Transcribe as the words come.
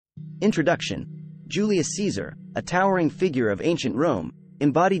Introduction. Julius Caesar, a towering figure of ancient Rome,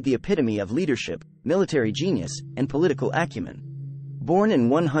 embodied the epitome of leadership, military genius, and political acumen. Born in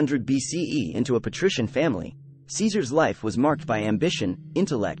 100 BCE into a patrician family, Caesar's life was marked by ambition,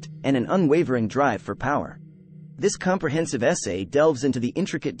 intellect, and an unwavering drive for power. This comprehensive essay delves into the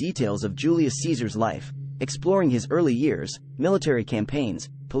intricate details of Julius Caesar's life, exploring his early years, military campaigns,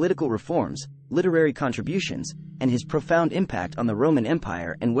 political reforms, literary contributions, and his profound impact on the Roman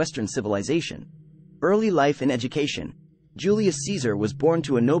Empire and Western civilization. Early life and education. Julius Caesar was born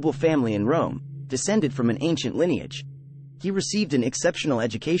to a noble family in Rome, descended from an ancient lineage. He received an exceptional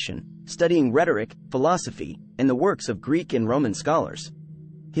education, studying rhetoric, philosophy, and the works of Greek and Roman scholars.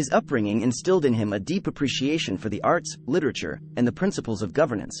 His upbringing instilled in him a deep appreciation for the arts, literature, and the principles of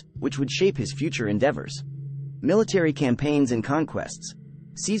governance, which would shape his future endeavors. Military campaigns and conquests.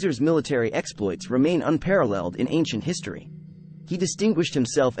 Caesar's military exploits remain unparalleled in ancient history. He distinguished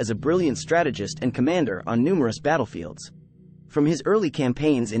himself as a brilliant strategist and commander on numerous battlefields. From his early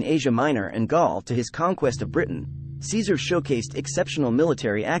campaigns in Asia Minor and Gaul to his conquest of Britain, Caesar showcased exceptional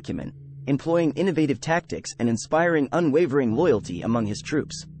military acumen, employing innovative tactics and inspiring unwavering loyalty among his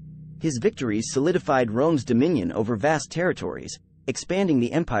troops. His victories solidified Rome's dominion over vast territories, expanding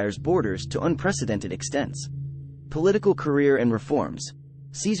the empire's borders to unprecedented extents. Political career and reforms.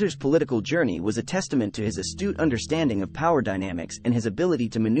 Caesar's political journey was a testament to his astute understanding of power dynamics and his ability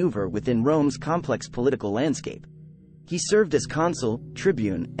to maneuver within Rome's complex political landscape. He served as consul,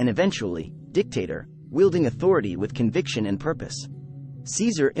 tribune, and eventually, dictator, wielding authority with conviction and purpose.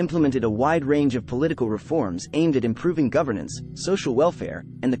 Caesar implemented a wide range of political reforms aimed at improving governance, social welfare,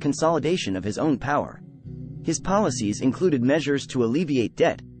 and the consolidation of his own power. His policies included measures to alleviate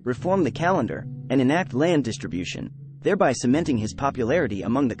debt, reform the calendar, and enact land distribution, thereby cementing his popularity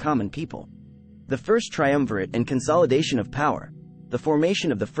among the common people. The First Triumvirate and consolidation of power. The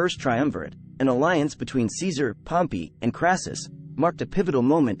formation of the First Triumvirate, an alliance between Caesar, Pompey, and Crassus, marked a pivotal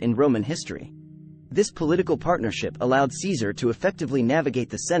moment in Roman history. This political partnership allowed Caesar to effectively navigate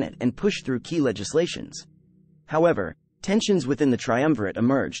the Senate and push through key legislations. However, tensions within the triumvirate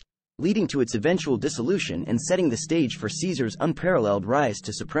emerged, leading to its eventual dissolution and setting the stage for Caesar's unparalleled rise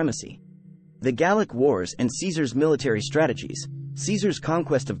to supremacy. The Gallic Wars and Caesar's military strategies. Caesar's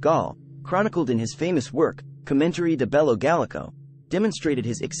conquest of Gaul, chronicled in his famous work, Commentary de Bello Gallico, demonstrated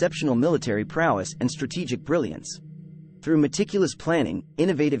his exceptional military prowess and strategic brilliance. Through meticulous planning,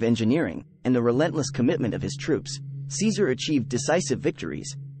 innovative engineering, and the relentless commitment of his troops, Caesar achieved decisive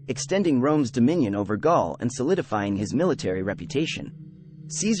victories, extending Rome's dominion over Gaul and solidifying his military reputation.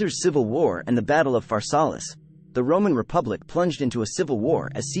 Caesar's civil war and the Battle of Pharsalus. The Roman Republic plunged into a civil war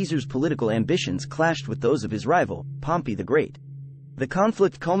as Caesar's political ambitions clashed with those of his rival, Pompey the Great. The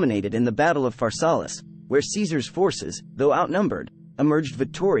conflict culminated in the Battle of Pharsalus, where Caesar's forces, though outnumbered, emerged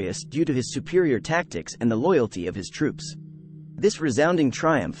victorious due to his superior tactics and the loyalty of his troops. This resounding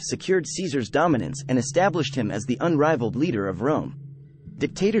triumph secured Caesar's dominance and established him as the unrivaled leader of Rome.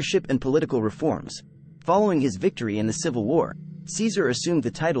 Dictatorship and political reforms. Following his victory in the Civil War, Caesar assumed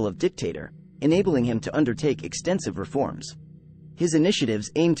the title of dictator, enabling him to undertake extensive reforms. His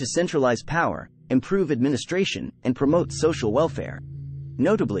initiatives aimed to centralize power, improve administration, and promote social welfare.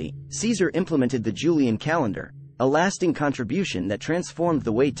 Notably, Caesar implemented the Julian calendar, a lasting contribution that transformed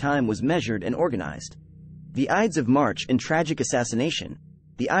the way time was measured and organized. The Ides of March and tragic assassination.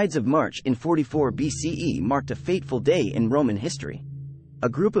 The Ides of March in 44 BCE marked a fateful day in Roman history. A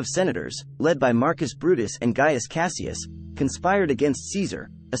group of senators, led by Marcus Brutus and Gaius Cassius, conspired against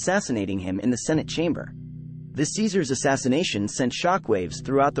Caesar, assassinating him in the Senate chamber. The Caesar's assassination sent shockwaves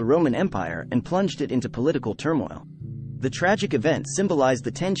throughout the Roman Empire and plunged it into political turmoil. The tragic event symbolized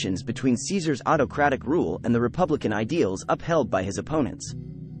the tensions between Caesar's autocratic rule and the republican ideals upheld by his opponents.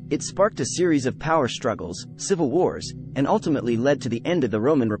 It sparked a series of power struggles, civil wars, and ultimately led to the end of the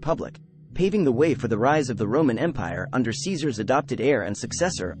Roman Republic, paving the way for the rise of the Roman Empire under Caesar's adopted heir and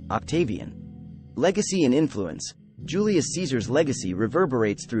successor, Octavian. Legacy and influence. Julius Caesar's legacy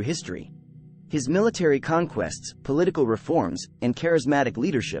reverberates through history. His military conquests, political reforms, and charismatic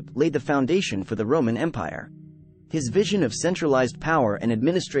leadership laid the foundation for the Roman Empire. His vision of centralized power and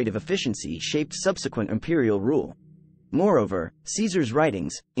administrative efficiency shaped subsequent imperial rule. Moreover, Caesar's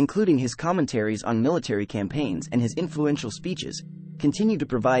writings, including his commentaries on military campaigns and his influential speeches, continue to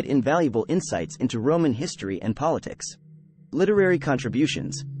provide invaluable insights into Roman history and politics. Literary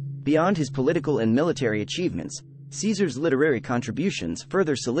contributions. Beyond his political and military achievements, Caesar's literary contributions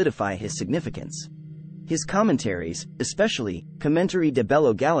further solidify his significance. His commentaries, especially Commentary de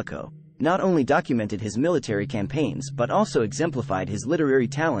Bello Gallico, not only documented his military campaigns but also exemplified his literary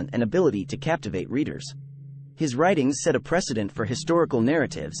talent and ability to captivate readers. His writings set a precedent for historical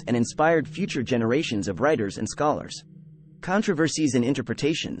narratives and inspired future generations of writers and scholars. Controversies and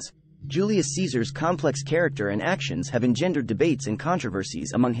interpretations. Julius Caesar's complex character and actions have engendered debates and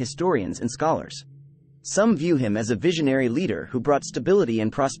controversies among historians and scholars. Some view him as a visionary leader who brought stability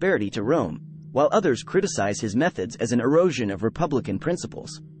and prosperity to Rome, while others criticize his methods as an erosion of republican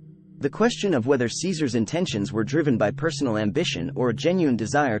principles. The question of whether Caesar's intentions were driven by personal ambition or a genuine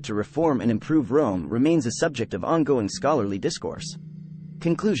desire to reform and improve Rome remains a subject of ongoing scholarly discourse.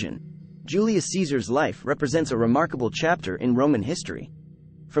 Conclusion. Julius Caesar's life represents a remarkable chapter in Roman history.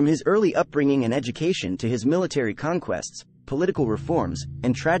 From his early upbringing and education to his military conquests, political reforms,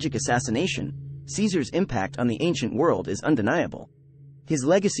 and tragic assassination, Caesar's impact on the ancient world is undeniable. His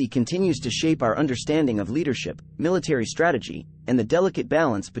legacy continues to shape our understanding of leadership, military strategy, and the delicate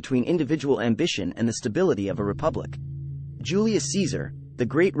balance between individual ambition and the stability of a republic. Julius Caesar, the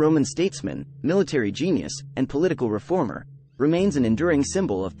great Roman statesman, military genius, and political reformer, remains an enduring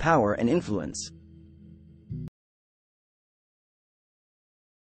symbol of power and influence.